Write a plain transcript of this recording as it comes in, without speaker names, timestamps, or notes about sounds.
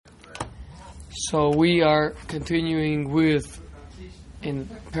So we are continuing with in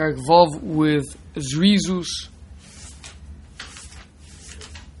Perek Vav with Zrizus.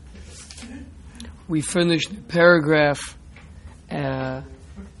 We finished the paragraph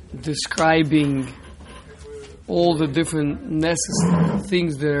describing all the different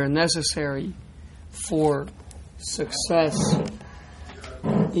things that are necessary for success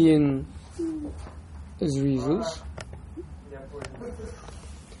in Zrizus.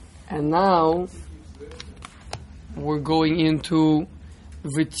 And now we're going into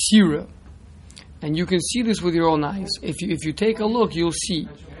V'tzira. And you can see this with your own eyes. If you take a look, you'll see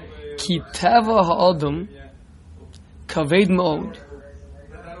Ki teva ha'adam kaved ma'od.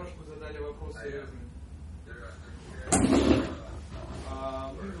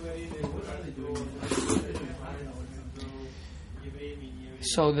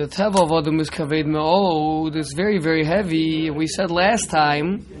 So the teva of Adam is kaved ma'od. It's very, very heavy. We said last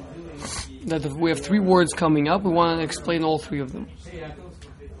time that if we have three words coming up, we want to explain all three of them.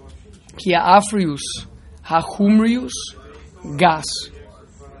 Ki ha'afrius, ha'chumrius, gas.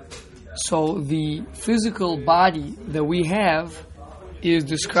 So the physical body that we have is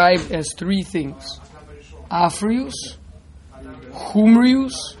described as three things: Afrius,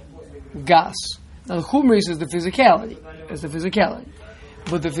 Chumrius, Gas. Now the Chumrius is the physicality.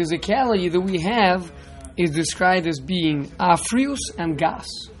 But the physicality that we have is described as being Afrius and Gas.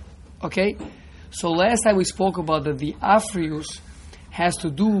 Okay? So last time we spoke about that the Afrius has to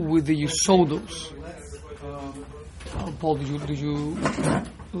do with the Yisodos. Paul, did you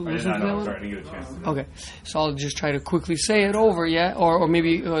listen to that one? Sorry, I didn't get a chance. Okay, so I'll just try to quickly say it over, yeah? Or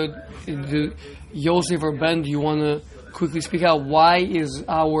maybe Yosef or Ben, do you want to quickly speak out? Why is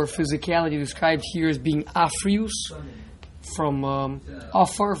our physicality described here as being Afrius from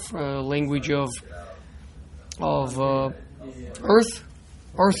Afar, language of earth,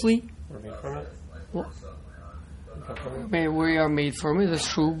 earthly? We're made from it. Well, we are made from it, that's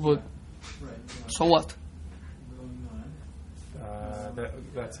true, but so what?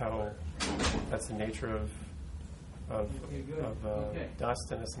 That's the nature of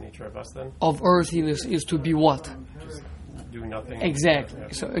dust, and it's the nature of us then. Of earthiness is to be what? Just doing nothing. Exactly.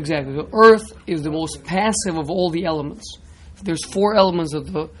 Yeah. So exactly. The earth is the most passive of all the elements. There's four elements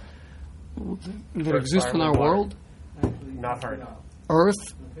that exist in our world: Not hard.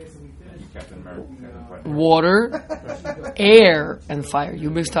 earth, Captain America. water, air, and fire. You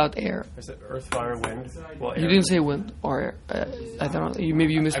missed out air. Is it earth, fire, wind? Well, You air. didn't say wind or air. I don't know.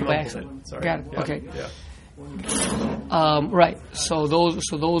 Maybe you missed it by accident. Sorry. Got it. Yeah. Okay. Yeah. Right. So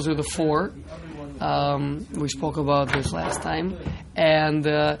those are the four. We spoke about this last time, and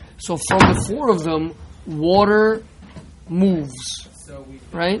so from the four of them, water moves.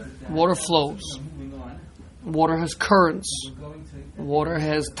 Right? Water flows. Water has currents. Water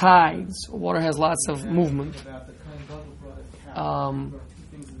has tides. Water has lots of movement.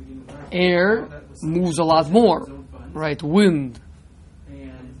 Air moves a lot more, right? Wind,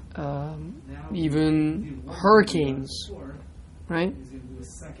 even hurricanes, right?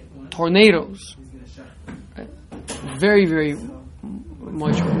 Tornadoes, right? Very, very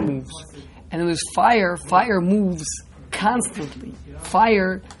much moves. And then there's fire. Fire moves constantly.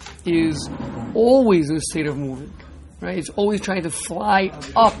 Fire is always in a state of moving. Right? It's always trying to fly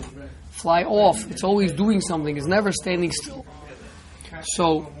up, fly off. It's always doing something. It's never standing still.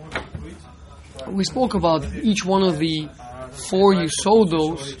 So, we spoke about each one of the four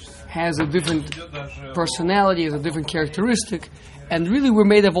Yisodos has a different personality, has a different characteristic, and really we're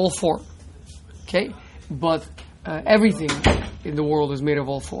made of all four. Okay? But everything in the world is made of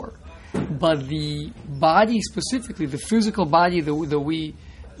all four. But the body specifically, the physical body that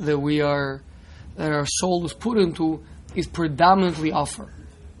our soul is put into, is predominantly Afar.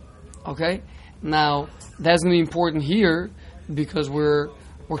 Okay? Now, that's going to be important here because we're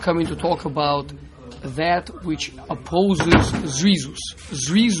coming to talk about that which opposes Zrizus.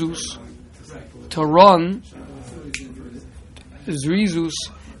 Zrizus, to run, Zrizus,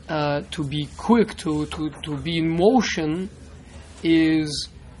 to be quick, to be in motion, is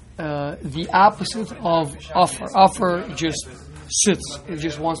the opposite of Afar. Afar just sits. It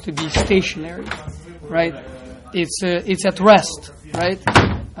just wants to be stationary, right? It's at rest, right?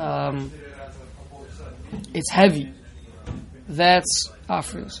 It's heavy. That's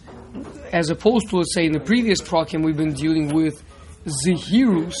Afrius. As opposed to, let's say, in the previous program, we've been dealing with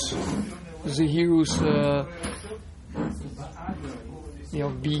Zehirus,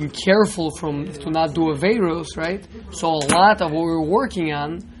 being careful to not do Averos, right? So a lot of what we were working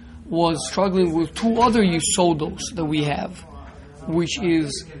on was struggling with two other Yisodos that we have, which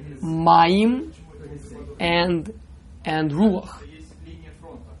is Mayim and Ruach,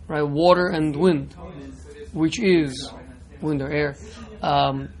 right? Water and wind, which is wind or air.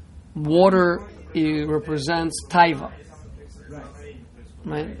 Water represents taiva,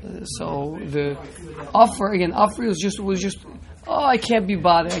 right? So the offer was just I can't be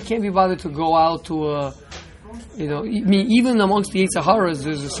bothered. I can't be bothered to go out to a, I mean, even amongst the Yetzer Haras,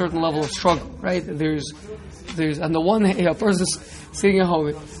 there's a certain level of struggle, right? There's on the one hand, a person's sitting at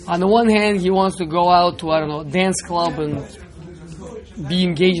home. On the one hand, he wants to go out to, I don't know, a dance club and be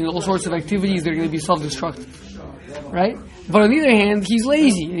engaged in all sorts of activities that are going to be self-destructive, right? But on the other hand, he's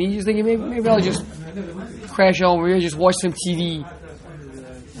lazy, and he's just thinking, maybe I'll just crash home, maybe I'll just watch some TV,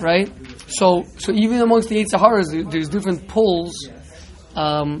 right? So even amongst the Yetzer Haras, there's different pulls.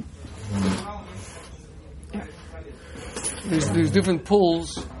 There's different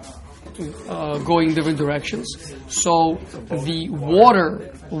pulls going in different directions. So the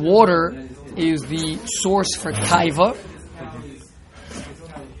water is the source for taiva.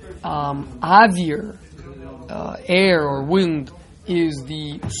 Avir, air or wind, is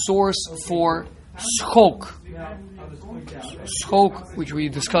the source for schok. Schok, which we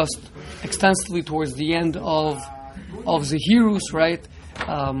discussed extensively towards the end of Zehirus, right?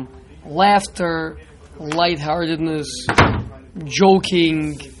 Laughter, lightheartedness,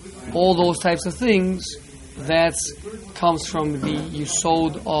 joking, all those types of things. That comes from the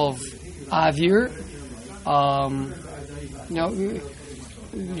yesod of avir.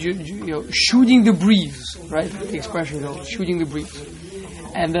 Shooting the breeze, right? The expression goes, shooting the breeze.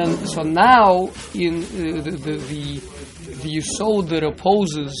 And then, so now in the yesod that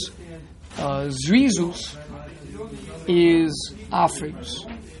opposes zrizus is afrius,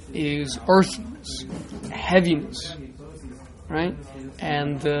 is earthiness, heaviness, right?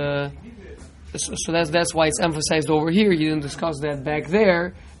 And so that's why it's emphasized over here. He didn't discuss that back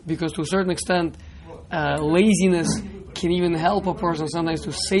there, because to a certain extent, laziness can even help a person sometimes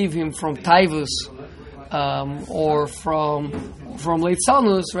to save him from taivus or from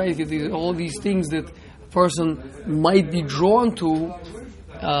leitzanus, right? All these things that a person might be drawn to,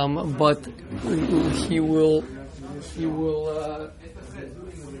 but he will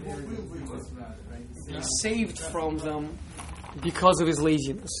be saved from them because of his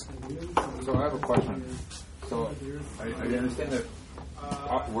laziness. So I have a question. So I understand that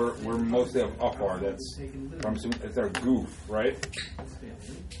we're mostly of afar. I'm assuming it's our goof, right?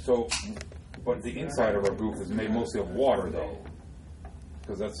 So, but the inside of our goof is made mostly of water, though,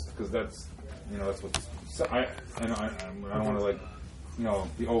 because that's what I don't want to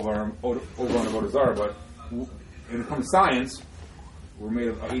be over on the Vodazara, but when it comes to science, we're made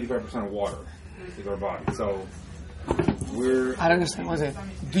of 85% of water with our body. So I don't understand. One second.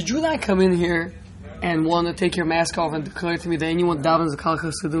 Did you not come in here and want to take your mask off and declare to me that anyone down in the Kal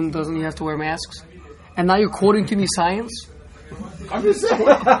Chassidim doesn't have to wear masks? And now you're quoting to me science? I'm just saying.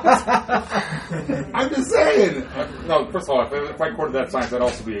 No, first of all, if I quoted that science, that'd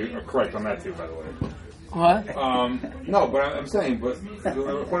also be correct on that too, by the way. What? No, but I'm saying, but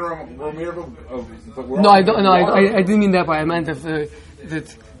we're made of. No, I don't. No, I didn't mean that. But I meant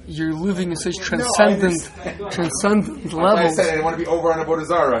that you're living in such transcendent levels. I said I didn't want to be over on a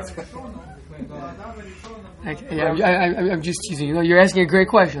Bodhizara. I'm just teasing. You're asking a great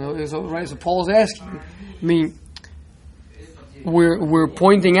question. So, right? So Paul's asking. I mean, we're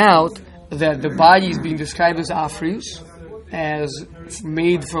pointing out that the body is being described as afrius, as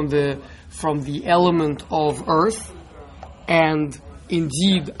made from the element of earth, and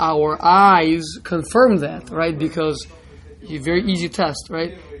indeed our eyes confirm that, right? Because it's a very easy test,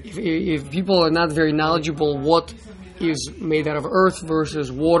 right? If people are not very knowledgeable what is made out of earth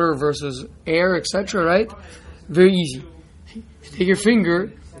versus water versus air, etc., right? Very easy. You take your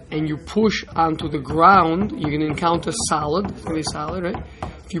finger and you push onto the ground, you're going to encounter solid. It's going to be solid, right?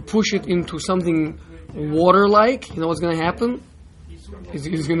 If you push it into something water-like, you know what's going to happen? It's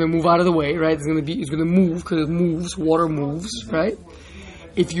going to move out of the way, right? It's going to move because it moves. Water moves, right?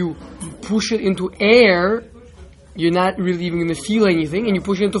 If you push it into air, you're not really even going to feel anything, and you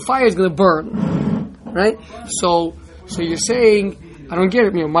push it into fire, it's going to burn, right? So you're saying, I don't get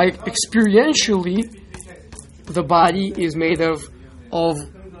it. Experientially, the body is made of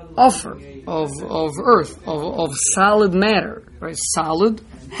offer, of earth, of solid matter, right? Solid,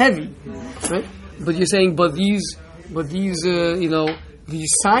 heavy, right? But you're saying,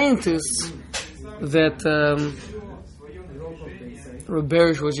 these scientists that Reb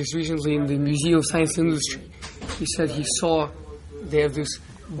Berish was just recently in the Museum of Science and Industry. He said he saw they have this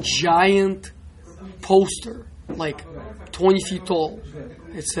giant poster, like 20 feet tall.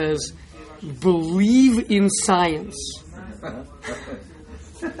 It says, "Believe in science."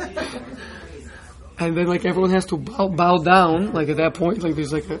 And then like everyone has to bow down, like at that point, like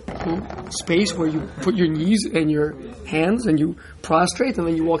there's like a little space where you put your knees and your hands and you prostrate, and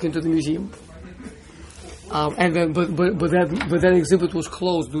then you walk into the museum. And then, but that exhibit was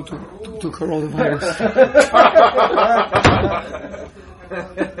closed due to coronavirus.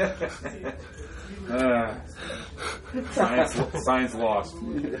 Science lost.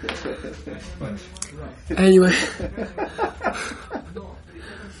 Anyway,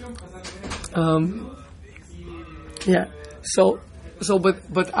 yeah.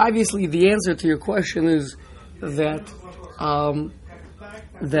 But obviously the answer to your question is that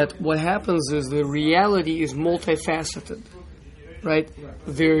that what happens is the reality is multifaceted, right?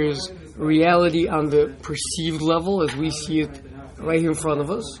 There's reality on the perceived level as we see it right here in front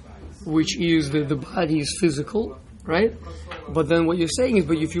of us, which is that the body is physical, right? But then what you're saying is,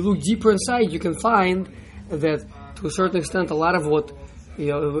 but if you look deeper inside, you can find that to a certain extent, a lot of what,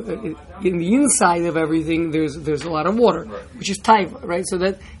 in the inside of everything, there's a lot of water, which is taiva, right? So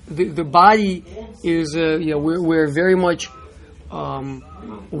that the body is, we're very much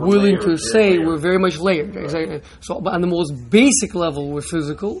willing to say we're very much layered. Exactly. So on the most basic level, we're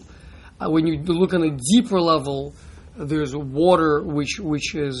physical. When you look on a deeper level, there's water, which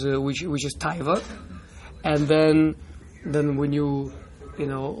is taiva, and then when you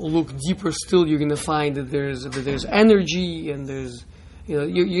look deeper still, you're going to find that there's energy, and there's you're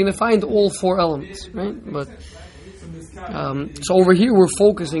going to find all four elements, right? But so over here we're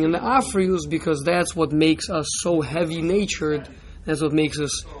focusing on the afrius because that's what makes us so heavy natured. That's what makes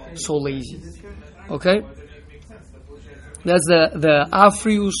us so lazy. Okay, that's the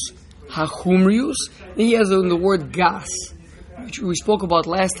afrius hachumrius. He has the word gas, which we spoke about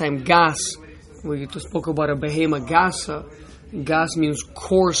last time. Gas, we spoke about a behema gasa. Gas means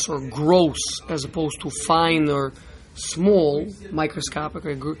coarse or gross, as opposed to fine or small, microscopic,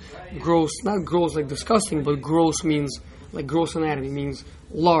 or gross. Not gross like disgusting, but gross means like gross anatomy means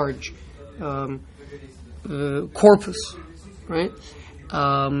large, corpus, right?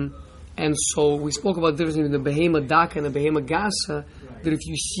 And so we spoke about the difference between the behema daka and the behema gasa. That if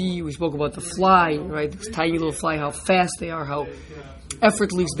you see, we spoke about the fly, right? This tiny little fly, how fast they are, how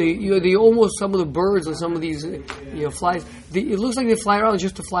effortless they almost, some of the birds and some of these flies, it looks like they fly around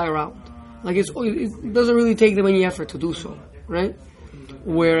just to fly around. Like it doesn't really take them any effort to do so, right?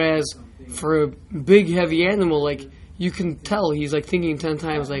 Whereas for a big heavy animal, like you can tell he's like thinking 10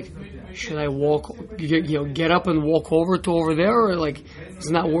 times, like, should I get up and walk over to over there, or like it's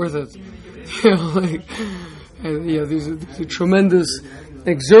not worth it, there's a tremendous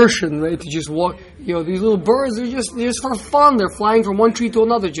exertion, right? To just walk, these little birds, they're just for fun. They're flying from one tree to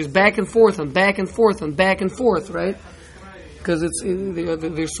another, just back and forth and back and forth and back and forth, right? Because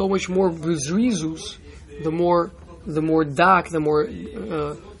there's so much more bezrizus. The more dark, the more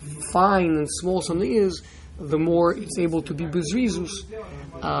fine and small something is, the more it's able to be bezrizus,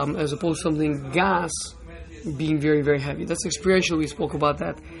 as opposed to something gas being very, very heavy. That's experiential. We spoke about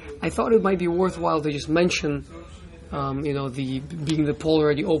that. I thought it might be worthwhile to just mention, being the Paul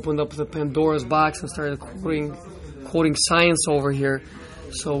already opened up the Pandora's box and started quoting science over here.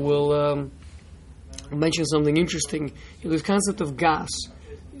 So we'll mention something interesting. This concept of gas.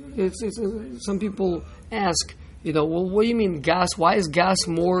 It's some people ask, well, what do you mean gas? Why is gas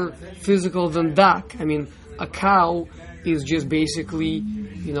more physical than dak? I mean, a cow is just basically,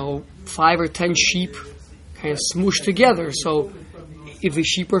 5 or 10 sheep kind of smooshed together. So if the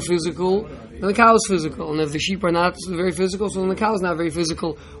sheep are physical, then the cow is physical. And if the sheep are not very physical, so then the cow is not very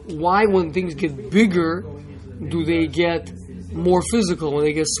physical. Why, when things get bigger, do they get more physical? When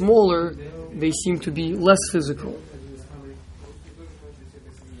they get smaller, they seem to be less physical.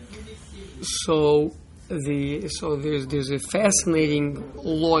 So there's a fascinating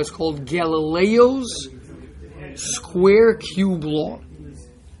law. It's called Galileo's square cube law.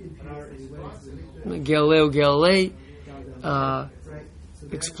 Galileo Galilei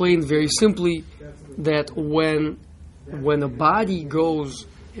explained very simply that when a body goes,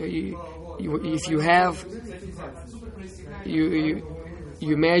 if you have you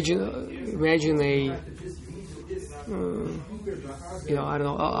imagine a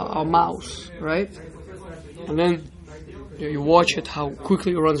a mouse, right? And then you watch it, how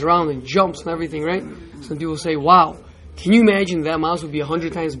quickly it runs around and jumps and everything, right? Some people say, wow, can you imagine that mouse would be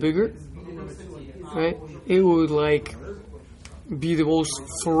 100 times bigger? Right? It would be the most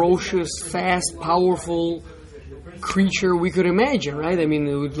ferocious, fast, powerful creature we could imagine, right? I mean,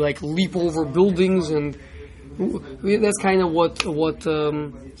 it would leap over buildings, and that's kind of what with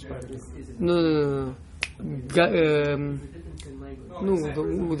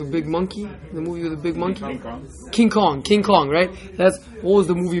the big monkey, the movie with the big monkey, King Kong, right? What was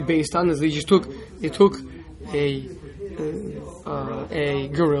the movie based on? Is they just took They took a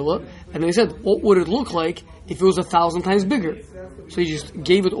gorilla, and they said, what would it look like if it was 1,000 times bigger? So he just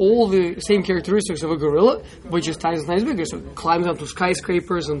gave it all the same characteristics of a gorilla, but just times and times bigger. So it climbs onto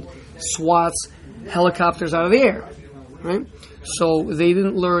skyscrapers and swats helicopters out of the air, right? So they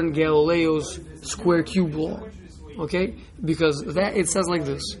didn't learn Galileo's square cube law, okay? Because that it says like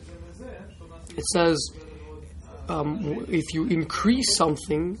this. It says if you increase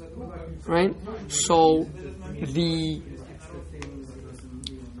something, right? So the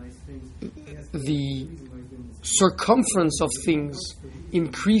circumference of things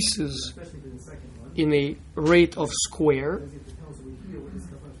increases in a rate of square,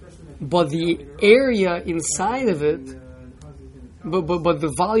 but the area inside of it, but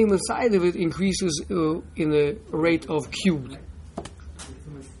the volume inside of it increases in a rate of cubed,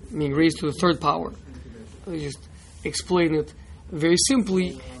 meaning raised to the third power. Let me just explain it very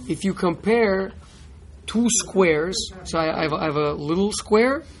simply. If you compare two squares, so I have a little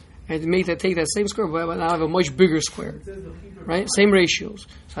square, and take that same square, but now I have a much bigger square, right? Same ratios.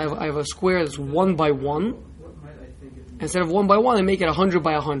 So I have a square that's 1 by 1. Instead of 1 by 1, I make it 100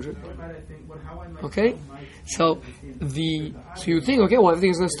 by 100. Okay? So you think, okay, well,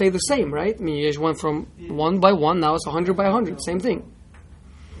 everything's going to stay the same, right? I mean, you just went from 1 by 1, now it's 100 by 100, same thing.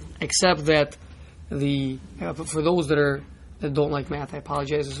 Except that for those that don't like math, I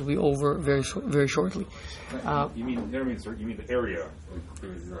apologize. This will be over very shortly. You mean the area?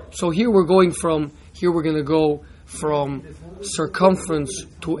 So here we're going we're going to go from circumference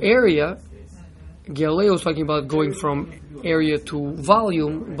to area. Galileo is talking about going from area to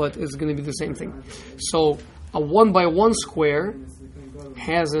volume, but it's going to be the same thing. So a 1 by 1 square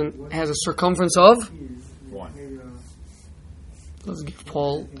has a circumference of 1. Let's give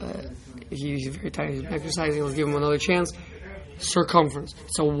Paul. He's very tired. He's exercising. Let's give him another chance. Circumference.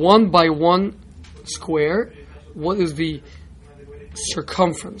 So 1 by 1 square. What is the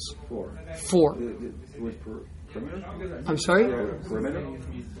circumference? 4. I'm sorry?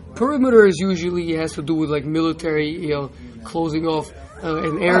 Perimeter is usually has to do with like military, closing off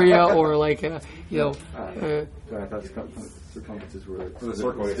an area or like I thought circumferences were the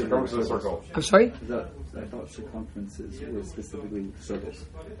circle. Circumference of the circle. I'm sorry? I thought circumferences were specifically circles.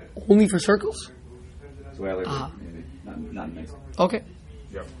 Only for circles? That's the way I learned it. Maybe. Not nice. Okay.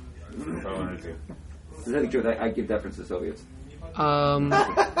 Yep. I learned it too. To tell you the truth, I give deference to Soviets.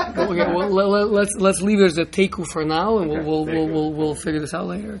 Okay. Well, let's leave it as a teiku for now, and we'll figure this out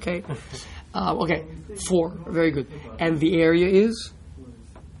later. Okay. Okay. 4. Very good. And the area is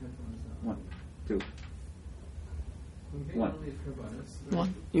 1, 2, 1.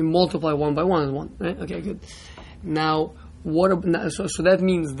 1. You multiply 1 by 1 is 1. Right? Okay. Good. Now, so that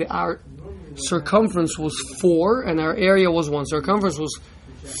means our circumference was 4 and our area was 1. Circumference was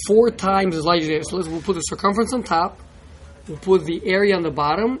 4 times as large as area. So we'll put the circumference on top. We'll put the area on the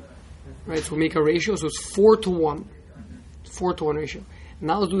bottom, right? So we'll make a ratio. So it's 4 to 1. 4 to 1 ratio.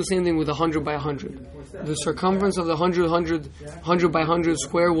 Now let's do the same thing with 100 by 100. The circumference of the 100 by 100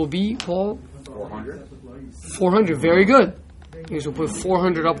 square will be, Paul? 400. 400. Very good. Okay, so we'll put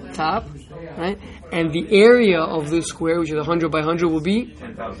 400 up the top, right? And the area of this square, which is 100 by 100, will be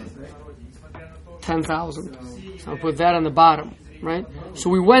 10,000. So I'll put that on the bottom, right? So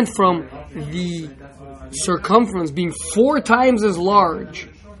we went from the circumference being 4 times as large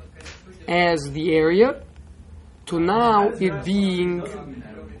as the area to now it being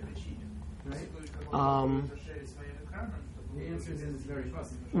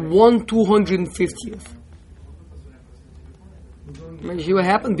 1/250th. You see what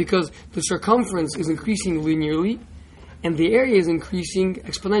happened? Because the circumference is increasing linearly and the area is increasing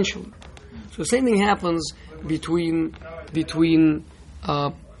exponentially. So the same thing happens between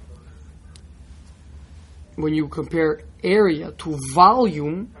when you compare area to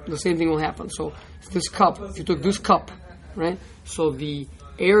volume, the same thing will happen. So this cup, if you took this cup, right? So the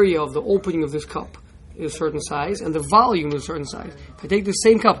area of the opening of this cup is a certain size, and the volume is a certain size. If I take the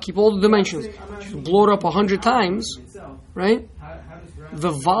same cup, keep all the dimensions, just blow it up 100 times, right?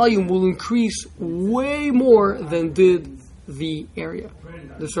 The volume will increase way more than did the area,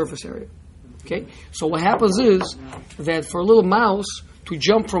 the surface area. Okay? So what happens is that for a little mouse to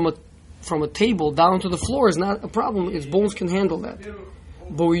jump from a table down to the floor is not a problem. Its bones can handle that.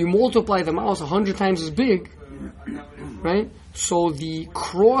 But when you multiply the mouse 100 times as big, right? So the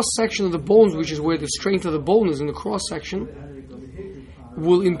cross section of the bones, which is where the strength of the bone is in the cross section,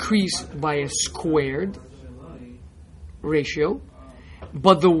 will increase by a squared ratio.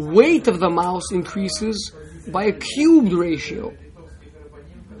 But the weight of the mouse increases by a cubed ratio.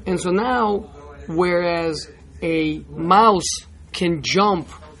 And so now, whereas a mouse can jump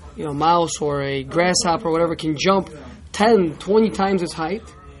mouse or a grasshopper or whatever can jump 10, 20 times its height.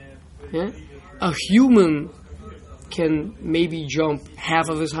 Yeah? A human can maybe jump half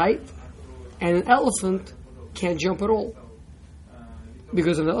of his height, and an elephant can't jump at all.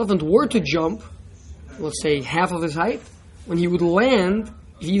 Because if an elephant were to jump, let's say half of his height, when he would land,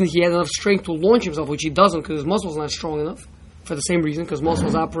 even if he had enough strength to launch himself, which he doesn't because his muscles are not strong enough, for the same reason, because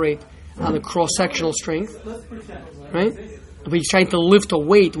muscles operate on a cross-sectional strength, right? But he's trying to lift a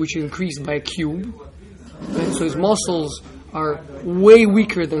weight which is increased by a cube, right? So his muscles are way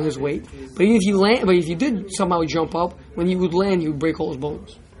weaker than his weight. But even if he did somehow jump up, when he would land, he would break all his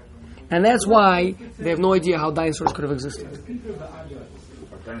bones. And that's why they have no idea how dinosaurs could have existed.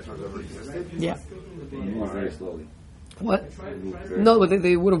 Dinosaurs ever existed? Yeah. They move very slowly. What? No, but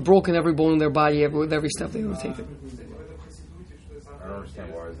they would have broken every bone in their body with every step they would have taken. I don't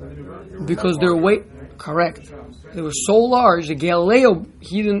understand why is that. Because their weight, correct. They were so large that Galileo,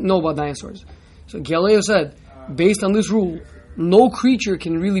 he didn't know about dinosaurs. So Galileo said, based on this rule, no creature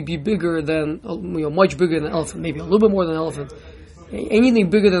can really be bigger than, much bigger than an elephant, maybe a little bit more than an elephant. Anything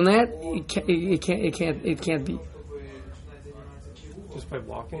bigger than that, it can't be. Just by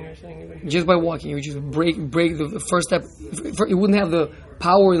walking, you're saying? Even? Just by walking, you would just break the first step. It wouldn't have the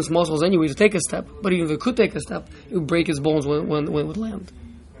power in its muscles anyway to take a step. But even if it could take a step, it would break its bones when it would land.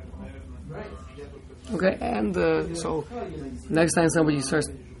 Okay, and so next time somebody starts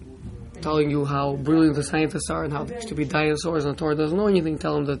telling you how brilliant the scientists are and how there used to be dinosaurs and Torah doesn't know anything,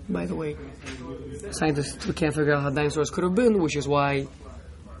 tell them that, by the way, scientists can't figure out how dinosaurs could have been, which is why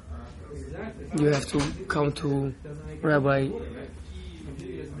you have to come to Rabbi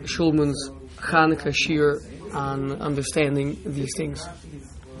Schulman's Hanukkah Shir on understanding these things.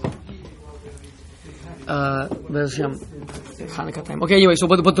 Hanukkah time. Okay, anyway, so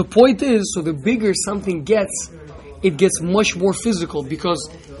but the point is, so the bigger something gets, it gets much more physical because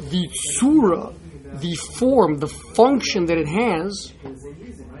the tzura, the form, the function that it has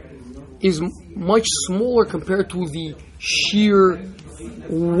is much smaller compared to the sheer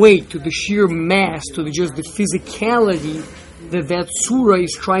weight, to the sheer mass, to just the physicality that tzura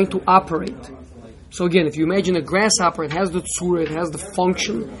is trying to operate. So again, if you imagine a grasshopper, it has the tzura, it has the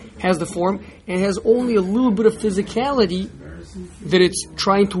function, has the form, and it has only a little bit of physicality that it's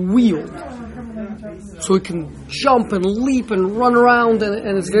trying to wield. So it can jump and leap and run around,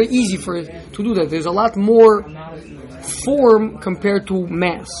 and it's very easy for it to do that. There's a lot more form compared to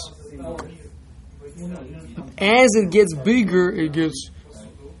mass. As it gets bigger, it gets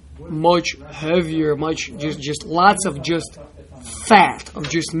much heavier, just lots of just fat, of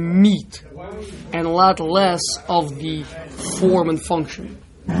just meat, and a lot less of the form and function.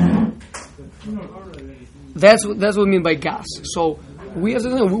 That's what we mean by gas. So we have to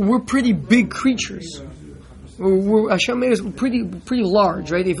know we're pretty big creatures. Hashem made us pretty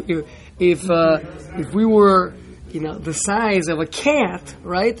large, right? If we were the size of a cat,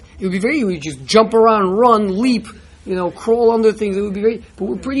 right? It would be very. We just jump around, run, leap, crawl under things. It would be very. But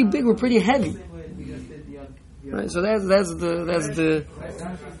we're pretty big. We're pretty heavy. Right, so that's the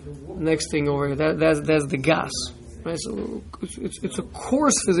next thing over here. That's the gas. Right, so it's a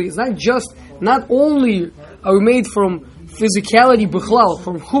coarse physics. It's not only are we made from physicality b'chlal,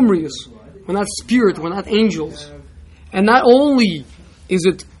 from humrius. We're not spirit. We're not angels. And not only is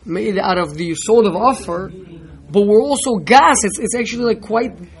it made out of the sod of offer, but we're also gas. It's actually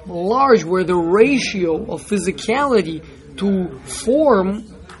quite large, where the ratio of physicality to form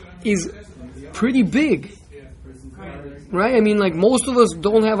is pretty big. Right? I mean, most of us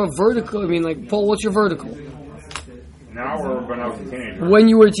don't have a vertical. I mean, Paul, what's your vertical? Now or when I was a teenager? When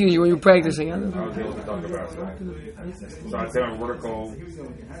you were a teenager, when you were practicing. I was able to talk about that. So I'd say my vertical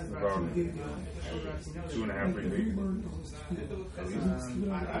about 2.5 feet.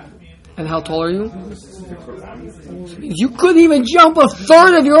 And how tall are you? 6'1". You couldn't even jump a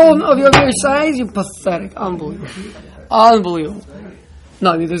third of your size. You're pathetic. Unbelievable.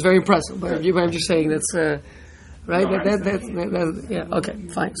 No, I mean, that's very impressive. But I'm just saying that's. Right? Yeah, okay,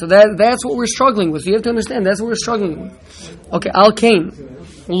 fine. So that's what we're struggling with. You have to understand, that's what we're struggling with. Okay, Al Kain.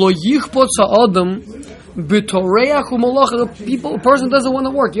 Lo yichpot sa'adam b'toreach u'malach. A person doesn't want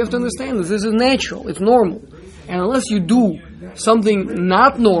to work. You have to understand this. This is natural. It's normal. And unless you do something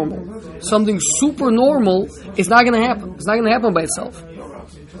not normal, something super normal, it's not going to happen. It's not going to happen by itself. They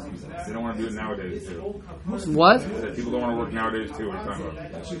don't want to do it nowadays, too. What? People don't want to work nowadays, too. What are you talking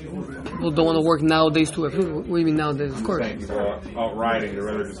about? People don't want to work nowadays, too. What do you mean nowadays? Of course. People are out riding. They'd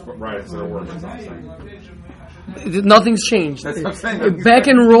rather just ride instead of work. That's what I'm saying. Nothing's changed. That's what I'm saying. Back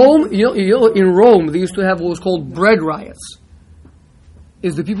in Rome, in Rome, they used to have what was called bread riots.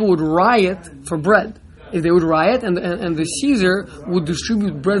 Is the people would riot for bread. if they would riot, and the Caesar would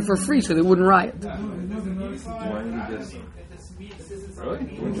distribute bread for free, so they wouldn't riot. Why didn't he just really?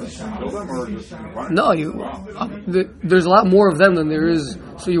 Wouldn't you just kill them or just No, there's a lot more of them than there is.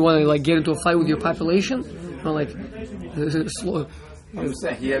 So you want to like get into a fight with your population? Or like, I'm just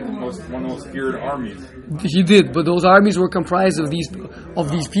saying he had one of the most feared armies. he did, but those armies were comprised of these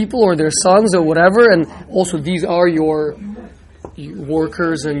people or their sons or whatever, and also these are your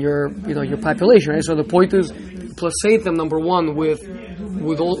workers and your population, right? So the point is, placate them number one with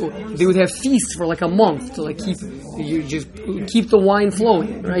all. They would have feasts for like a month to like keep the wine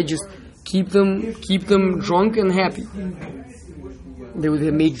flowing, right? Just keep them drunk and happy. They would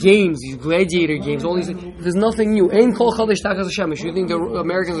make games, these gladiator games, all these things. There's nothing new. Ein kol chadash takas hashemesh. You think the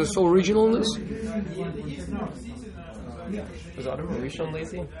Americans are so original in this? Was Adam Harishon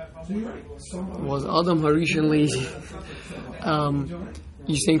lazy? Was Adam Harishon lazy?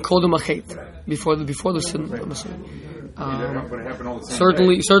 You're saying kodem achet, before the sin. But it happened all the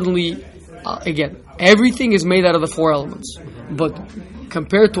same Certainly, again, everything is made out of the four elements. But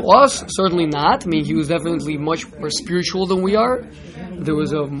compared to us, certainly not. I mean, he was definitely much more spiritual than we are. There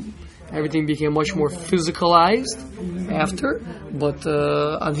was everything became much more physicalized after, but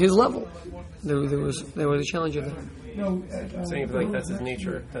on his level, there was a challenge of that. Saying like that's his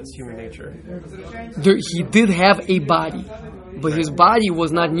nature, that's human nature. He did have a body, but his body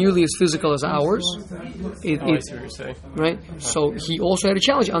was not nearly as physical as ours. I see what you're saying. Right? So he also had a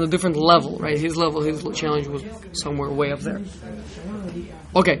challenge on a different level, right? His challenge was somewhere way up there.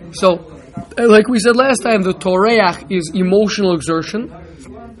 Okay, so like we said last time, the Toreach is emotional exertion,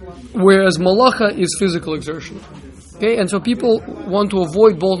 whereas Malacha is physical exertion. Okay, and so people want to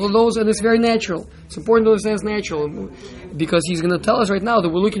avoid both of those, and it's very natural. It's important to understand it's natural, because he's going to tell us right now that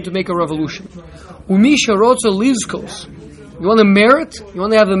we're looking to make a revolution. Umisha rotza lizkos. You want to merit? You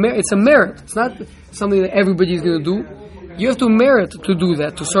want to have the merit? It's a merit. It's not something that everybody's going to do. You have to merit to do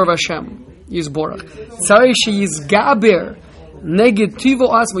that, to serve Hashem. Yisborach. Tzarei sheyizgaber negativo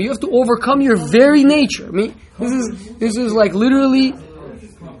asma. You have to overcome your very nature. I mean, this is like literally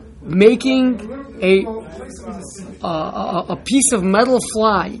making a piece of metal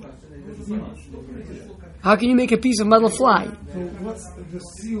fly. How can you make a piece of metal fly? What's the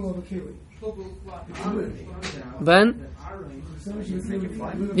seal of a keli? Then?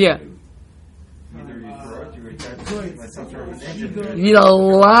 Yeah. You need a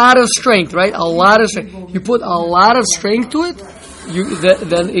lot of strength, right? A lot of strength. You put a lot of strength to it,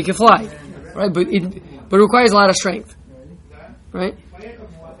 then it can fly, right? But it requires a lot of strength, right?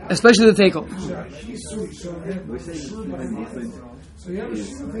 Especially the takeoff. We're saying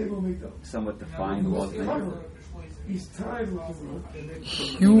is somewhat defined laws of nature.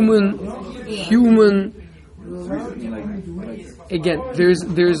 Human. Again,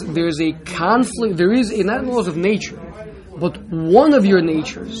 there's a conflict. There is not laws of nature, but one of your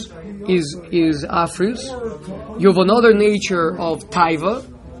natures is afris. You have another nature of taiva,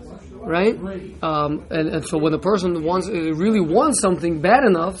 right? And so when a person really wants something bad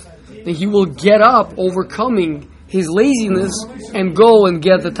enough, then he will get up, overcoming his laziness, and go and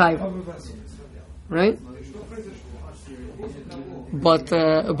get the taiva, right? But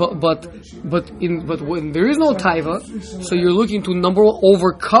when there is no taiva, so you're looking to number one,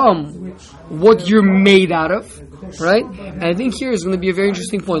 overcome what you're made out of, right? And I think here is going to be a very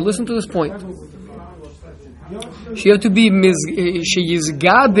interesting point. Listen to this point. So you have to be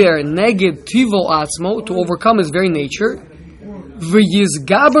sheyizgaber neged tivo atzmo, to overcome his very nature,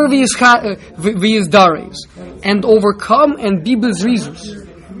 v'yizgaber v'yizdares, and overcome and be bezrizus.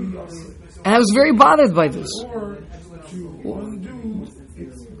 And I was very bothered by this.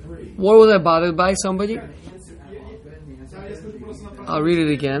 What was I bothered by? Somebody? I'll read it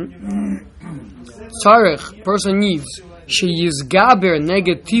again. Tzarech, person needs sheyizgaber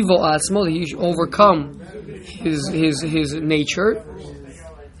neged tivo atzmo, that he should overcome his nature,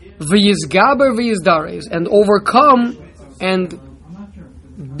 v'yizgaber v'yizdares, and overcome and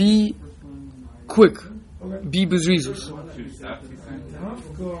be quick, be bezrizus.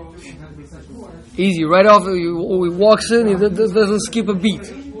 Easy, right off. He walks in, he doesn't skip a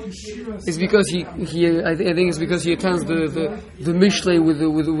beat. It's because I think it's because he attends the Mishlei with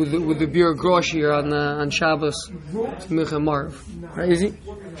the beer grosh here on Shabbos, Mincha Marv. Right? Is he?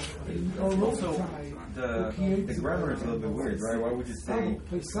 The grammar is a little bit weird, right? Why would you say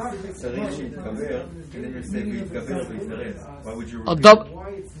Tzarich Gaber and then you say Gaber v'Yizdares? Why would you?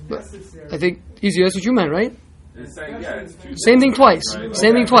 I think easy. That's what you meant, right? It's saying, yeah, it's two Same thing twice. right?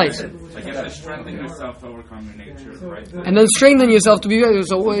 Same thing twice. Like you have to strengthen yourself to overcome your nature, right? And then strengthen yourself to be better.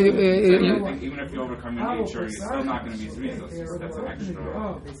 So, Even if you overcome your nature, you're still not going to be three. That's an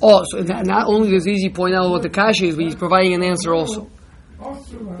extra. so not only does Easy point out what the kasha is, but he's providing an answer also.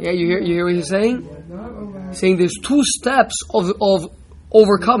 Yeah, you hear what he's saying? He's saying there's two steps of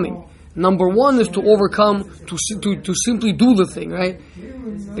overcoming. Number one is to overcome, to simply do the thing, right?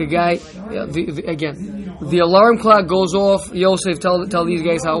 The guy, again, the alarm clock goes off. Yosef, tell these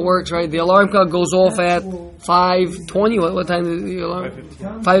guys how it works, right? The alarm clock goes off at 5:20. What time is the alarm?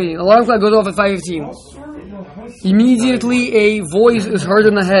 5:15. Alarm clock goes off at 5:15. Immediately, a voice is heard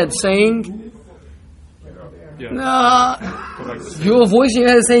in the head saying, "Nah." You have a voice in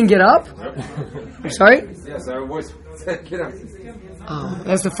your head saying, "Get up." Sorry? Yes, our voice said, get up. Oh,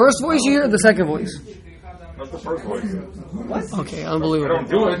 that's the first voice you hear, or the second voice? That's the first voice. Okay, I unbelievable. don't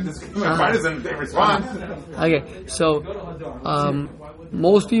do it. Just why doesn't they respond? Okay, so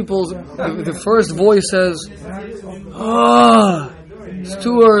most people's the first voice says, "Oh, it's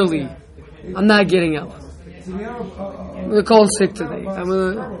too early. I'm not getting up. I'm gonna call sick today.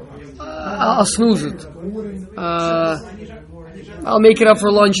 I'll snooze it. I'll make it up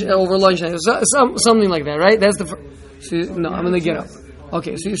for lunch over lunchtime. Something like that, right? That's the first. No, I'm gonna get up.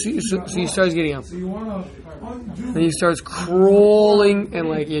 Okay, so he starts getting up. Then he starts crawling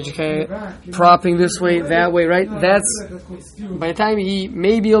and propping this way, that way, right? That's by the time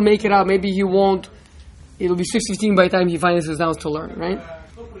maybe he'll make it out, maybe he won't. It'll be 6:15 by the time he finally sits down to learn, right?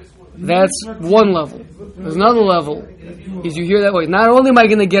 That's one level. There's another level. Is you hear that way. Not only am I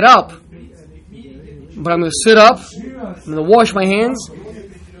gonna get up, but I'm gonna sit up. I'm gonna wash my hands.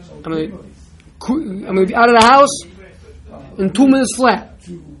 I'm gonna be out of the house in 2 minutes flat.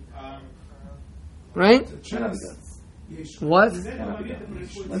 Right? What?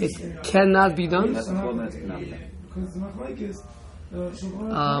 It cannot be done.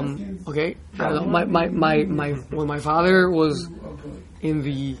 Okay. I don't know. When my father was in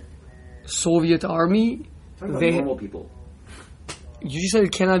the Soviet army, normal people. You just said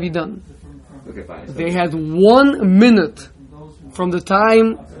it cannot be done. Okay, fine. They had 1 minute from the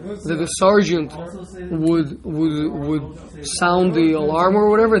time that the sergeant would sound the alarm or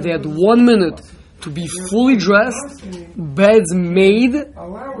whatever. They had 1 minute to be fully dressed, beds made,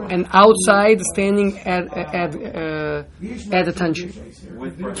 and outside standing at attention.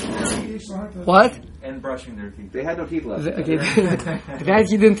 What? And brushing their teeth. They had no teeth left. Okay, that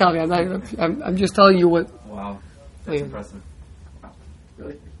he didn't tell me. I'm just telling you what. Wow, that's impressive.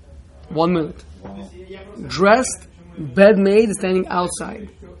 Really? 1 minute. Wow. Dressed, bed made, standing outside.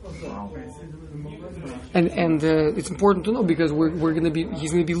 Wow. And it's important to know because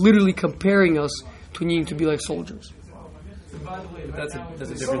he's gonna be literally comparing us to needing to be like soldiers. That's a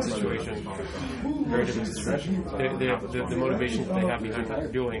different situation. Very different situation. The motivation that they have behind what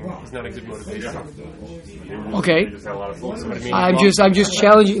they're doing is not a good motivation. Okay, Just had a lot of fun. I'm just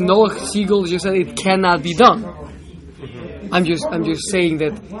challenging. Noah Siegel just said it cannot be done. I'm just saying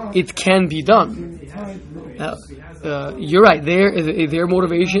that it can be done. You're right. Their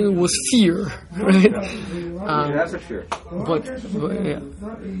motivation was fear, right? That's for sure. But yeah.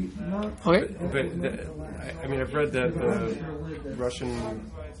 Okay. But I've read that the Russian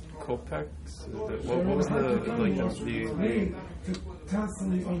kopecks. What was the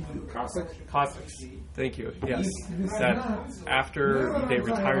Cossacks? Thank you. Yes, that after they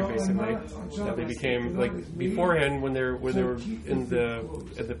retired, basically, that they became beforehand when they were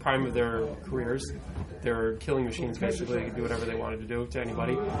at the prime of their careers, they were killing machines. Basically, they could do whatever they wanted to do to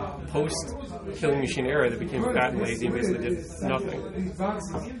anybody. Post killing machine era, they became fat and lazy and basically did nothing.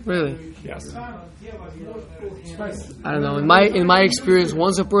 Really? Yes. I don't know. In my experience,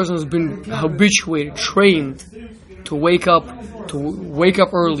 once a person has been habituated, trained to wake up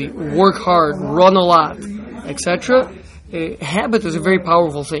early, work hard, run a lot, etc., habit is a very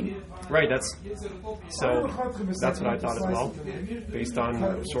powerful thing. Right. That's what I thought as well, based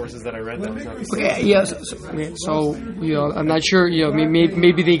on sources that I read. That was not the case. Okay, yes. So I'm not sure.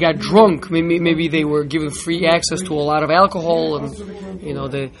 Maybe they got drunk. Maybe they were given free access to a lot of alcohol, and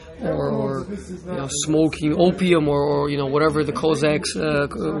or smoking opium, or whatever the Cossacks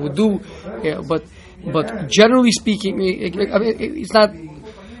would do. Yeah, but generally speaking, it's not.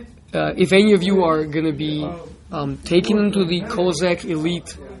 If any of you are going to be taken into the Cossack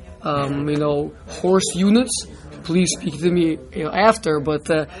elite, horse units, please speak to me after. But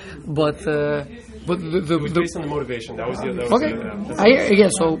It was based on the motivation. That was the. Okay,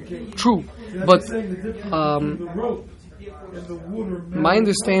 so true, but my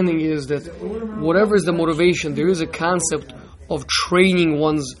understanding is that whatever is the motivation, there is a concept of training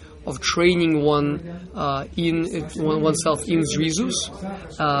of training oneself in Zrizus,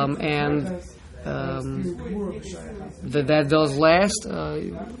 and that does last.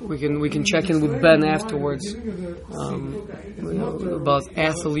 We can check in with Ben afterwards about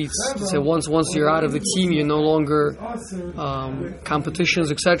athletes. So once you're out of the team, you're no longer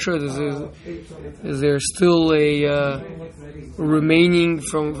competitions, etc. Is there still a remaining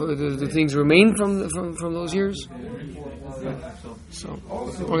from the things remain from those years? So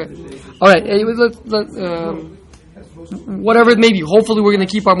okay, all right. Whatever it may be, hopefully we're going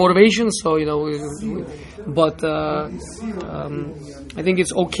to keep our motivation. So but I think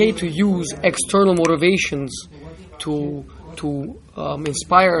it's okay to use external motivations to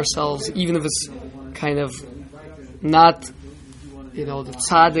inspire ourselves, even if it's kind of not the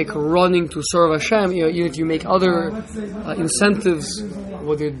tzaddik running to serve Hashem. Even if you make other incentives,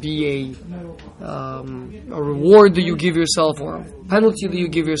 whether it be a reward that you give yourself, or a penalty that you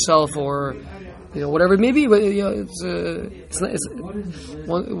give yourself, or whatever it may be, but it's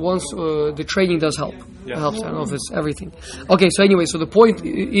once the training does help. It helps. I don't know if it's everything. Okay, so anyway, so the point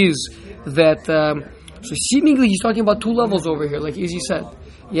is that so seemingly he's talking about two levels over here, like Izzy said.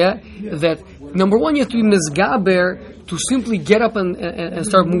 Yeah, that number one, you have to be mizgaber to simply get up and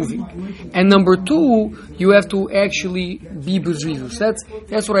start moving, and number two, you have to actually be bezrizus.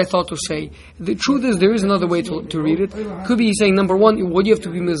 That's what I thought to say. The truth is, there is another way to read it. Could be saying number one, what you have to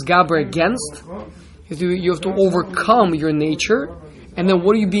be mizgaber against. You have to overcome your nature, and then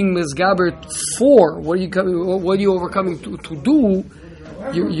what are you being mizgaber for? What are you overcoming to do?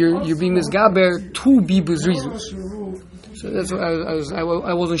 You're being mizgaber to be bezrizus. So that's what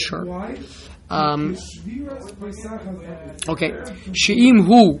I wasn't sure. Okay. She'im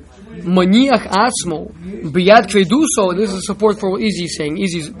hu maniach atzmo b'yad kveduso. This is support for what Izzy is saying.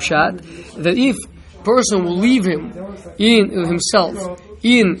 Izzy's pshat, that if person will leave himself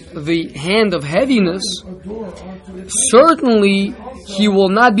in the hand of heaviness, certainly he will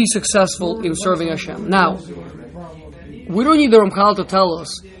not be successful in serving Hashem. Now, we don't need the Ramchal to tell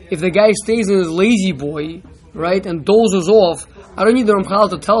us if the guy stays in his lazy boy, right, and dozes off. I don't need the Ramchal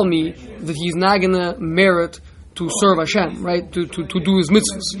to tell me that he's not going to merit to serve Hashem, right, to do his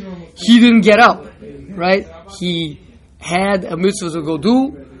mitzvahs. He didn't get up, right? He had a mitzvah to go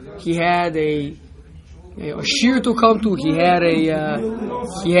do. He had a shir to come to. He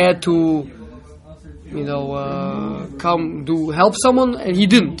had to come help someone, and he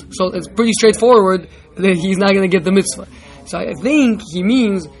didn't. So it's pretty straightforward that he's not going to get the mitzvah. So I think he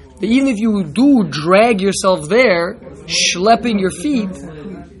means that even if you do drag yourself there, schlepping your feet,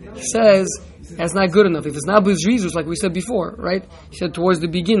 he says that's not good enough. If it's not bezrizus, like we said before, right? He said towards the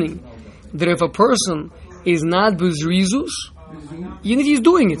beginning that if a person is not bezrizus, even if he's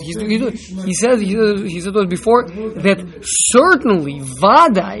doing it, he said to us before that certainly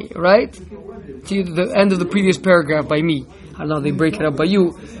vadai, right? To the end of the previous paragraph by me. I don't know, they break it up by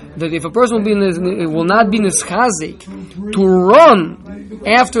you. That if a person will not be nischazik to run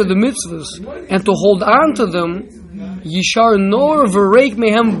after the mitzvahs and to hold on to them, yishar nor v'reik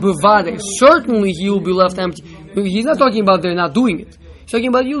mehem b'vadei. Certainly he will be left empty. He's not talking about they're not doing it. He's talking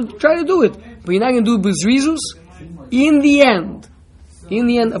about you try to do it, but you're not going to do bezrizus. In the end,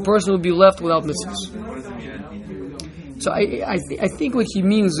 a person will be left without mitzvahs. So I think what he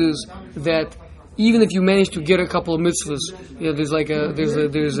means is that even if you manage to get a couple of mitzvahs,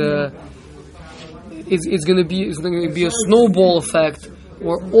 it's going to be a snowball effect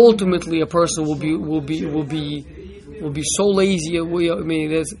where ultimately a person will be so lazy. I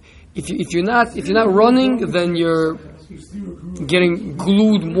mean, if you're not running, then you're getting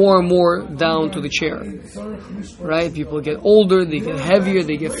glued more and more down to the chair, right? People get older, they get heavier,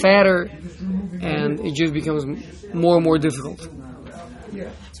 they get fatter, and it just becomes more and more difficult.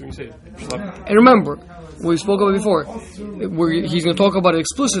 And remember, we spoke about before, he's going to talk about it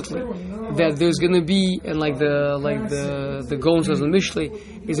explicitly, that there's going to be, and like the Gaon says in Mishlei,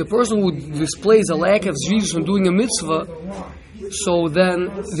 is a person who displays a lack of zrizus from doing a mitzvah. So then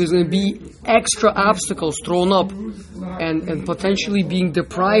there's going to be extra obstacles thrown up, and potentially being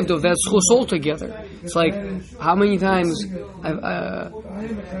deprived of that schus altogether. It's like how many times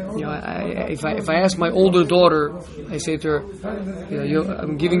if I ask my older daughter, I say to her,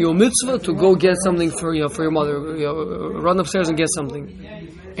 I'm giving you a mitzvah to go get something for your mother. Run upstairs and get something.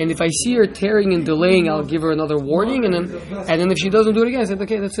 And if I see her tearing and delaying, I'll give her another warning, and then if she doesn't do it again, I said,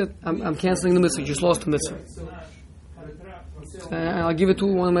 okay, that's it. I'm canceling the mitzvah. You just lost the mitzvah. And I'll give it to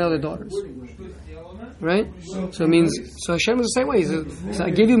one of my other daughters. Right? So it means, so Hashem is the same way. He says, so I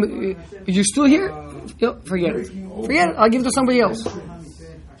gave you, you're still here? Forget it. I'll give it to somebody else.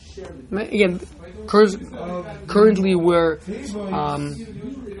 Right? Again, currently we're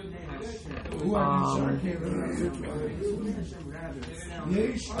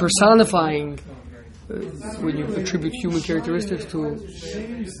personifying when you attribute human characteristics to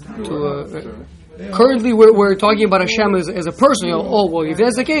currently we're talking about Hashem as a person. If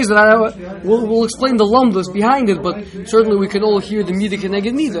that's the case, then we'll explain the lumdus behind it, but certainly we can all hear the midah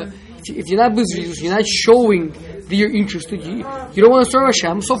keneged midah. If you're not busy, you're not showing that you're interested, you don't want to serve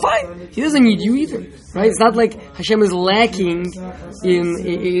Hashem, so fine. He doesn't need you either, right? It's not like Hashem is lacking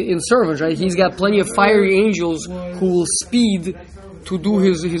in servants, right? He's got plenty of fiery angels who will speed to do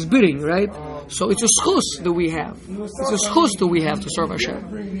his bidding, right? So it's a schus that we have. It's a schus that we have to serve Hashem,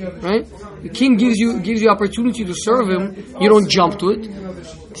 right? The king gives you opportunity to serve him. You don't jump to it.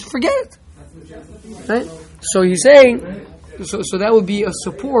 Just forget it, right? So he's saying, so that would be a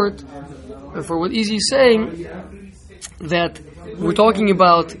support for what Izzy is saying, that we're talking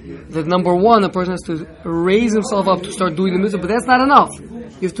about that number one, a person has to raise himself up to start doing the mitzvah, but that's not enough.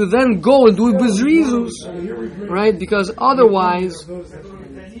 You have to then go and do it b'zrizus, right? Because otherwise,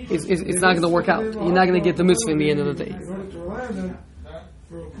 it's not going to work out. You're not going to get the mitzvah in the end of the day.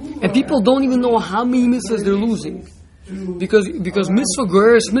 And people don't even know how many mitzvahs they're losing. Because mitzvah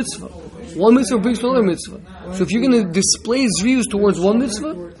geres mitzvah. One mitzvah brings to another mitzvah. So if you're going to display zrius towards one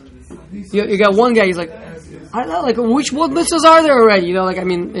mitzvah, you got one guy, he's like, I don't know, like, what mitzvahs are there already?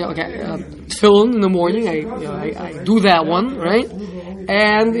 Tefillin in the morning, I do that one, right?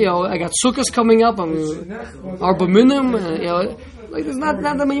 And, I got sukkahs coming up, Arba Minim, like, there's not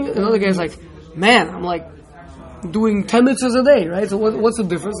that many. Another guy's like, man, I'm like doing 10 mitzvahs a day, right? So what's the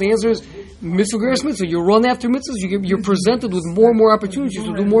difference? The answer is mitzvah geres mitzvah. You run after mitzvahs, you're presented with more and more opportunities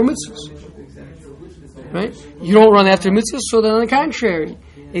to do more mitzvahs, right? You don't run after mitzvahs, so then on the contrary,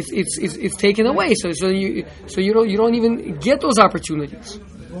 it's taken away. So you don't even get those opportunities.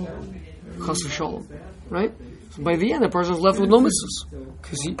 Chas v'sholom, right? So by the end, the person's left with no mitzvahs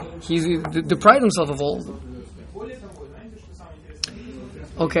because he's deprived himself of all of them.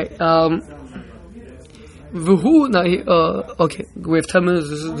 Okay. Okay, we have 10 minutes.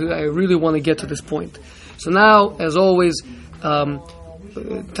 I really want to get to this point. So now, as always,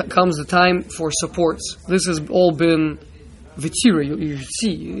 comes the time for supports. This has all been Vitira. You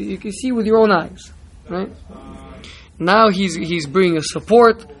can see with your own eyes, right? Now he's bringing a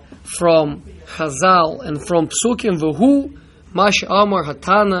support from Chazal and from Psukim. V'hu Masha Amar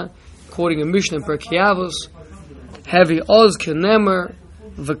Hatana, quoting a Mishnah in Pirkei Avos. Heavy Oz Kenemer.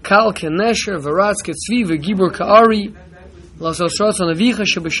 V'kal kenesher, v'ratz ketzvi, v'gibur ka'ari, l'sosratz anavicha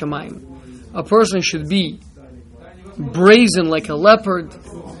sheb'shamayim. A person should be brazen like a leopard,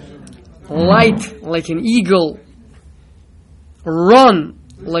 light like an eagle, run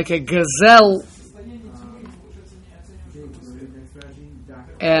like a gazelle,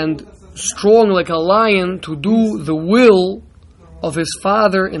 and strong like a lion to do the will of his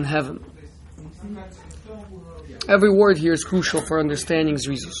Father in heaven. Every word here is crucial for understanding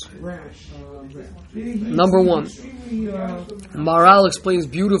Zrizus. Number one, Maharal explains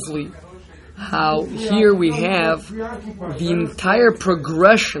beautifully how here we have the entire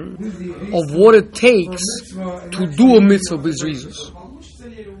progression of what it takes to do a mitzvah with Zrizus.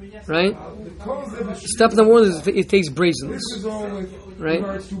 Right? Step number one is it takes brazenness. Right?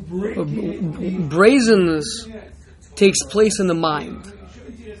 Brazenness takes place in the mind.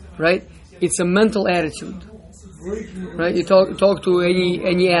 Right? It's a mental attitude. Right? You talk to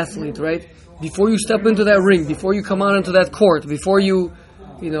any athlete, right? Before you step into that ring, before you come out into that court, before you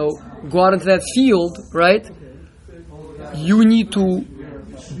go out into that field, right? You need to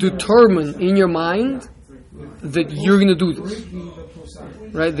determine in your mind that you're going to do this,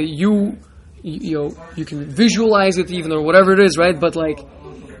 right? That you can visualize it even or whatever it is, right? But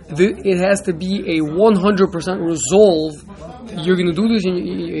it has to be a 100% resolve. You're going to do this,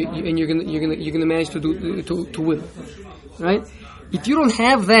 and you're going to manage to win, right? If you don't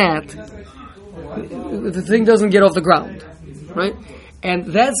have that, the thing doesn't get off the ground, right? And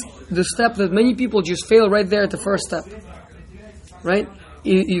that's the step that many people just fail right there at the first step, right?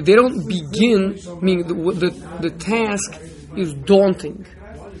 They don't begin. Meaning the task is daunting,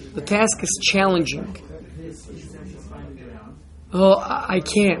 the task is challenging. Oh, I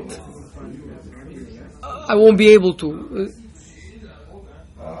can't. I won't be able to.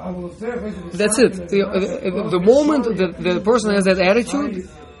 That's it. The moment that the person has that attitude,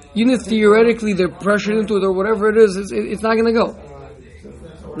 even if theoretically they're pressured into it or whatever it is, it's not going to go.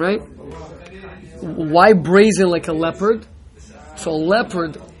 Right? Why brazen like a leopard? So a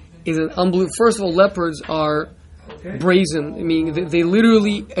leopard is an unbelievable. First of all, leopards are brazen. I mean, they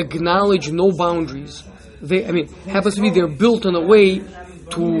literally acknowledge no boundaries. Happens to be they're built in a way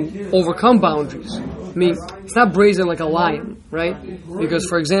to overcome boundaries. I mean, it's not brazen like a lion, right? Because,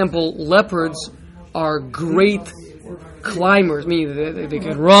 for example, leopards are great climbers. I mean, they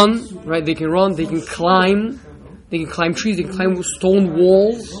can run, right? They can run. They can climb trees. They can climb stone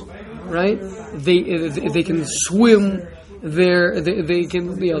walls, right? They can swim. They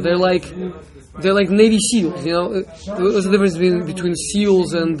can, they're like Navy SEALs. There's a difference between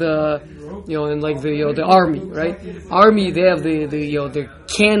SEALs and and like the army, right? Army, they have their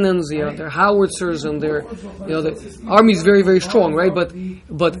cannons, their howitzers, and the army is very, very strong, right? But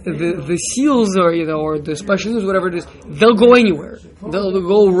the SEALs or the special units, whatever it is, they'll go anywhere. They'll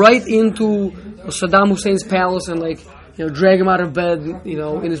go right into Saddam Hussein's palace and drag him out of bed,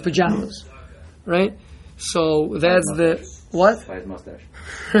 in his pajamas, right? So that's the what? By his mustache.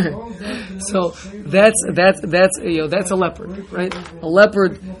 So that's a leopard, right? A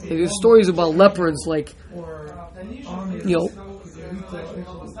leopard. There's stories about leopards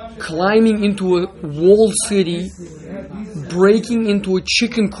climbing into a walled city, breaking into a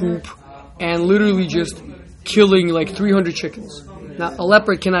chicken coop, and literally just killing 300 chickens. Now a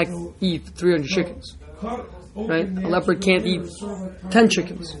leopard cannot eat 300 chickens, right? A leopard can't eat 10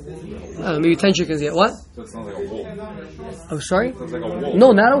 chickens. Maybe 10 chickens. Yeah, what? So it sounds like a wolf. I'm sorry? Sounds like a wolf.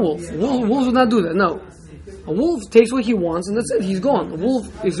 No, not a wolf. Wolves would not do that. No, a wolf takes what he wants and that's it. He's gone. A wolf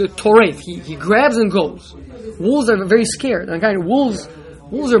is a torrent. He grabs and goes. Wolves are very scared. Wolves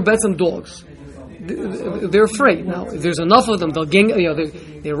are better than dogs. They're afraid. Now, if there's enough of them, they'll gang.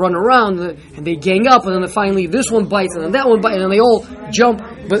 They run around and they gang up, and then finally this one bites, and then that one bites, and then they all jump.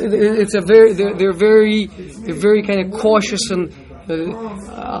 But it's a they're very kind of cautious and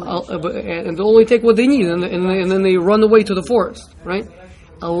they'll only take what they need, and then they run away to the forest. Right?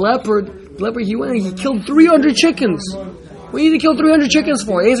 A leopard, he went and he killed 300 chickens. What do you need to kill 300 chickens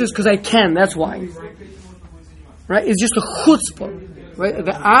for? The answer is because I can. That's why. Right? It's just a chutzpah. Right?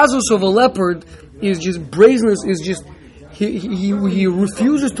 The azus of a leopard is just brazenness. Is just he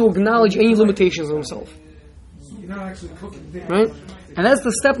refuses to acknowledge any limitations of himself. Right? And that's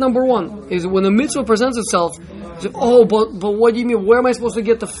the step number one. Is when a mitzvah presents itself. But what do you mean? Where am I supposed to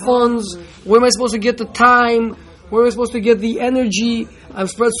get the funds? Where am I supposed to get the time? Where am I supposed to get the energy? I'm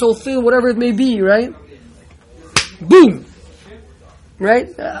spread so thin, whatever it may be. Right? Boom. Right?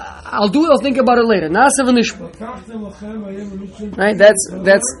 I'll do it. I'll think about it later. Na'aseh v'nishma. Right? That's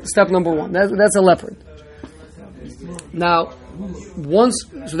step number one. That's a leopard. Now,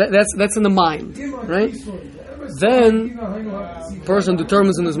 that's in the mind, right? Then, person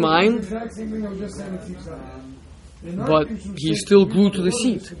determines in his mind, but he's still glued to the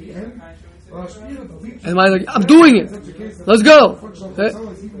seat. And I'm doing it. Let's go.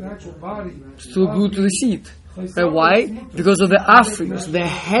 Still glued to the seat. Right? Why? Because of the afrius, the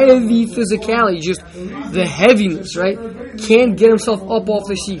heavy physicality, just the heaviness, right? Can't get himself up off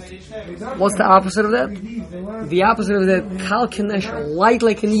the seat. What's the opposite of that? The opposite of that, kal kenesha, light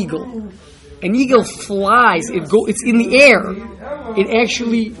like an eagle. An eagle flies, it's in the air. It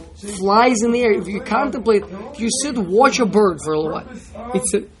actually flies in the air. If you contemplate, if you sit and watch a bird for a little while, it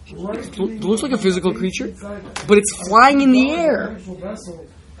looks like a physical creature, but it's flying in the air.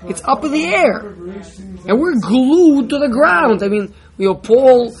 It's up in the air. And we're glued to the ground. I mean,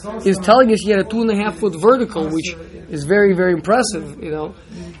 Paul is telling us he had a 2.5 foot vertical, which is very, very impressive,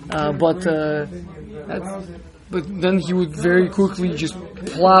 but then he would very quickly just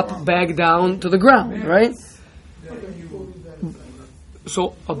plop back down to the ground, right?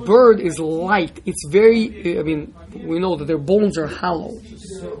 So a bird is light. It's very, we know that their bones are hollow.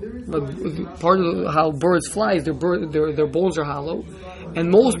 But part of how birds fly is their bones are hollow. And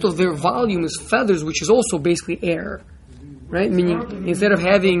most of their volume is feathers, which is also basically air. Right? Meaning, instead of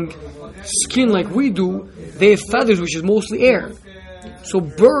having skin like we do, they have feathers, which is mostly air. So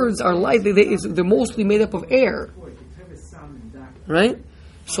birds are light. They're mostly made up of air. Right?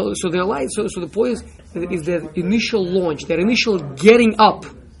 So they're light. So the point is that initial launch, that initial getting up.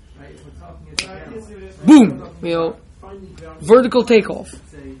 Boom! Vertical takeoff.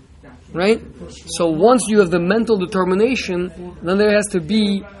 Right? So once you have the mental determination, then there has to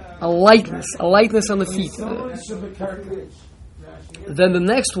be a lightness on the feet. Then the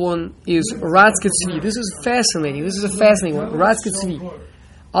next one is Ratz Ketzvi. This is fascinating. This is a fascinating one. Ratz Ketzvi.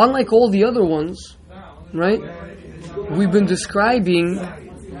 Unlike all the other ones, right? We've been describing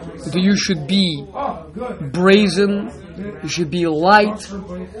that you should be brazen, you should be light,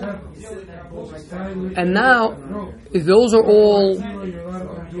 and now those are all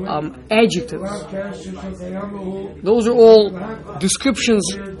adjectives. Those are all descriptions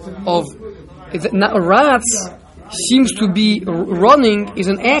of. Ratz seems to be running is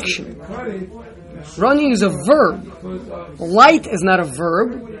an action. Running is a verb. Light is not a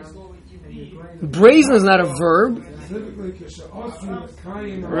verb. Brazen is not a verb,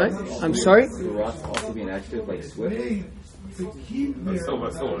 right? I'm sorry? Will Roth also be an adjective like swift?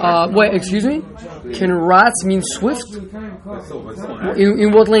 Wait, excuse me? Can rats mean swift?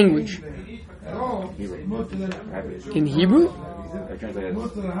 In what language? In Hebrew?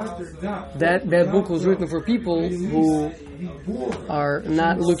 That book was written for people who are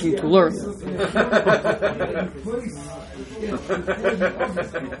not looking to learn.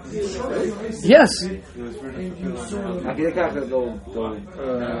 Yes.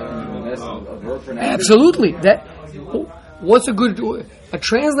 Absolutely. What's a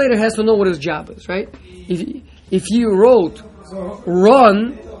translator has to know what his job is, right? If you wrote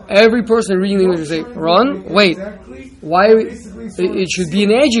run, every person reading English would say run. Wait, why? It should be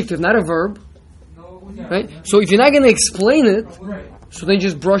an adjective, not a verb, right? So if you're not going to explain it, so then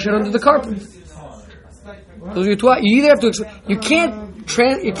just brush it under the carpet. You either have to explain. You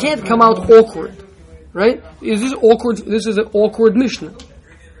can't come out awkward, right? This is awkward. This is an awkward Mishnah,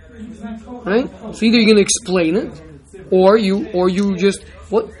 right? So either you're going to explain it, or you just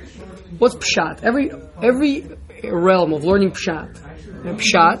what's pshat? Every realm of learning pshat. And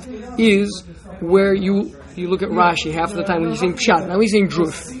pshat is where you look at Rashi half of the time when he's saying pshat. Now he's saying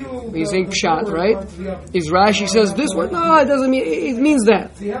drush. When he's saying pshat, right? Is Rashi says this word? No, it doesn't mean. It means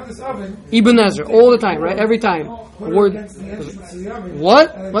that. Ibn Ezra all the time, right? Every time a word.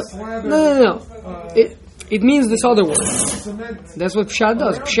 What? No. It means this other word. That's what pshat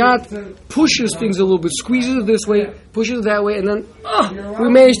does. Pshat pushes things a little bit, squeezes it this way, pushes it that way, and then we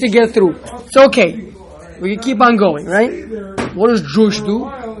managed to get through. It's okay. We can keep on going, right? What does drush do?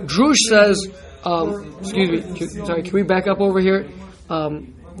 Drush says, excuse me, sorry, can we back up over here?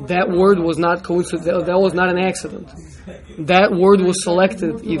 That word was not coincidence. That was not an accident. That word was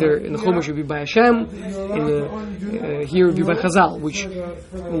selected either in the Chumash would be by Hashem, here would be by Chazal, which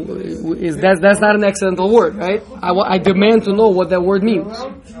is that's not an accidental word, right? I demand to know what that word means.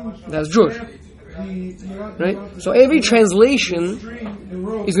 That's drush, right? So every translation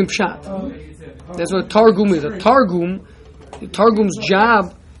is in pshat. That's what a targum is. Targum's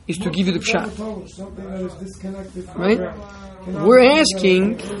job is to give you the pshat, right? We're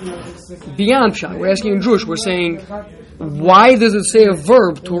asking beyond pshat. We're asking in drush. We're saying, why does it say a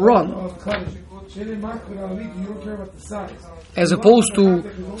verb to run, as opposed to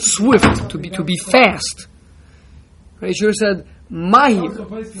swift, to be fast? Right? It should have said mahir,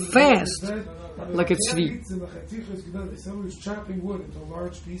 fast, like a tzvi.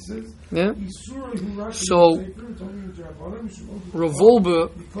 Yeah. So Rav Wolbe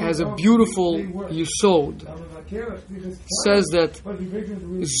has a beautiful yesod. Says that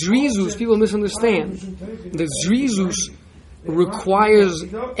zrizus, people misunderstand that zrizus requires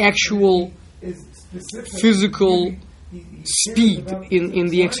actual physical speed in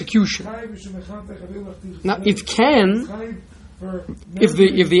the execution. Now it can,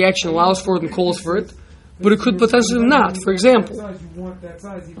 if the action allows for it and calls for it, but it could potentially not. For example,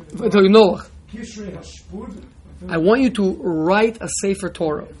 if I tell you, Noach, I want you to write a Sefer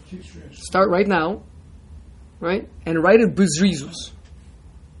Torah. Start right now, right? And write it b'zrizus.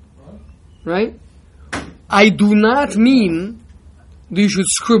 Right? I do not mean that you should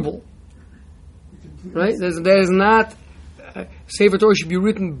scribble. Right? That is not... Sefer Torah should be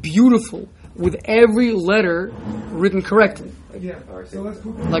written beautiful, with every letter written correctly.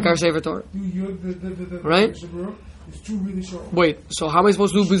 Like our Sefer Torah. Right? Wait, so how am I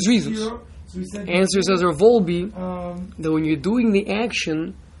supposed to do b'zrizus? Answer says Rav Wolbe that when you're doing the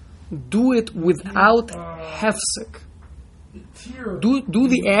action, do it without hefsek. Do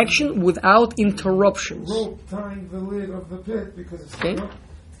the action without interruptions. Okay?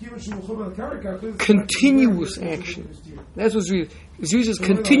 Continuous action. That's what's zrizus. Zrizus is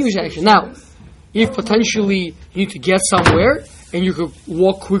continuous action. Now, if potentially you need to get somewhere and you could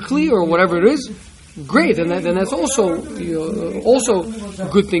walk quickly or whatever it is, great, and then that's also also a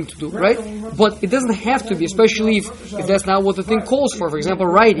good thing to do, right? But it doesn't have to be, especially if that's not what the thing calls for. For example,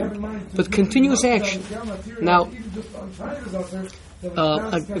 writing, but continuous action. Now,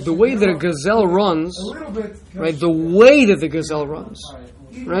 the way that a gazelle runs, right? The way that the gazelle runs,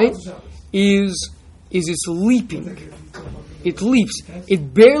 right, is it's leaping. It leaps.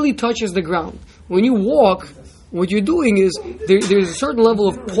 It barely touches the ground. When you walk, what you're doing is there's a certain level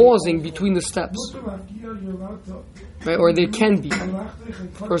of pausing between the steps, right? Or there can be.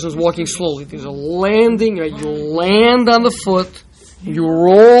 The person's walking slowly. There's a landing, right? You land on the foot, you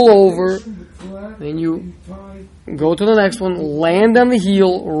roll over, then you go to the next one, land on the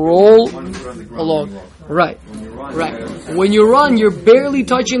heel, roll along. Right. When you run, you're barely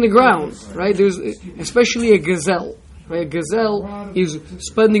touching the ground, right? There's especially a gazelle, Right? A gazelle is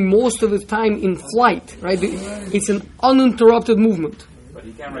spending most of its time in flight. Right? It's an uninterrupted movement. But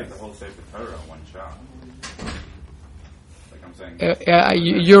he can't write the whole Sefer Torah in one shot. Like I'm saying.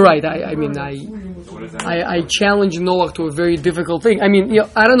 You're right. So what does that mean? I challenge Noah to a very difficult thing. I mean,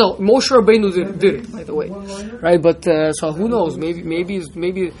 I don't know. Moshe Rabbeinu did it, by the way, right? But so who knows? Maybe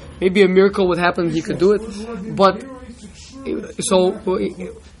a miracle would happen. He could do it. But so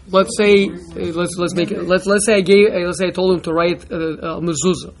let's say I told him to write a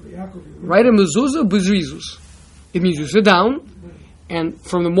mezuzah. Write a mezuzah b'zrizus. It means you sit down, and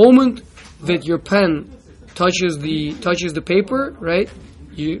from the moment that your pen touches the paper, right?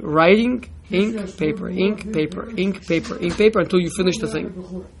 You writing ink, paper, ink, paper, ink, paper, ink, paper until you finish the thing.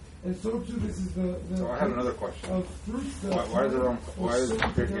 So I have another question. Why does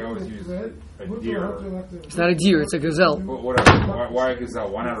Pirkei always use a deer? It's not a deer; it's a gazelle. Whatever. Why a gazelle?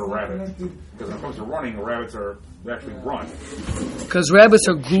 Why not a rabbit? Because when it comes to running, rabbits actually run. Because rabbits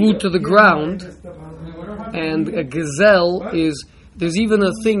are glued to the ground, and a gazelle is. There's even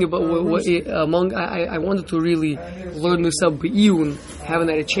a thing about among. I wanted to really learn this up, but haven't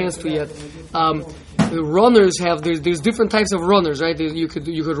had a chance to yet. The runners have there's different types of runners, right? You could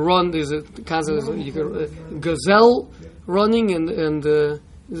run. There's a concept you could gazelle running and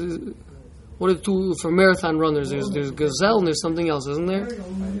what are two for marathon runners? There's gazelle and there's something else, isn't there?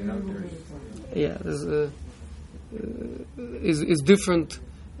 Yeah, there's is different.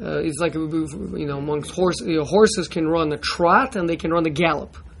 It's like amongst horses. Horses can run a trot and they can run a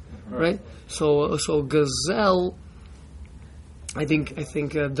gallop, right? So gazelle, I think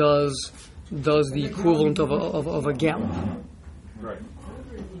does the equivalent of a gallop. Right.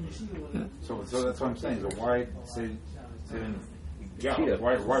 Yeah. So that's what I'm saying. So why say gallop?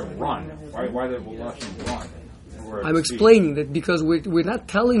 Why run? Why the Russian run? I'm explaining that because we're not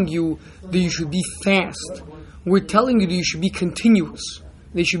telling you that you should be fast. We're telling you that you should be continuous.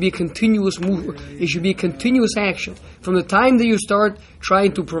 There should be a continuous movement. It should be a continuous action. From the time that you start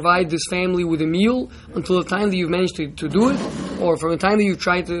trying to provide this family with a meal until the time that you've managed to do it, or from the time that you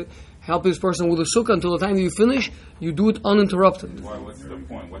try to help this person with a sukkah until the time that you finish, you do it uninterrupted. Why, what's the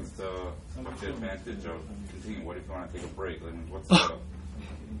point? What's the advantage of continuing? What if you want to take a break? What's the...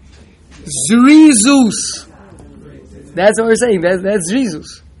 Zrizus! That's what we're saying. That's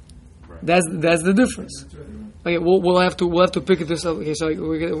Zrizus. That's the difference. Okay, we'll have to pick this up. Okay, so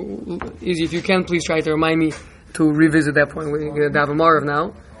Izzy, if you can, please try to remind me to revisit that point. We're going to have a Marav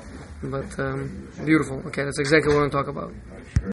now, but beautiful. Okay, that's exactly what I want to talk about.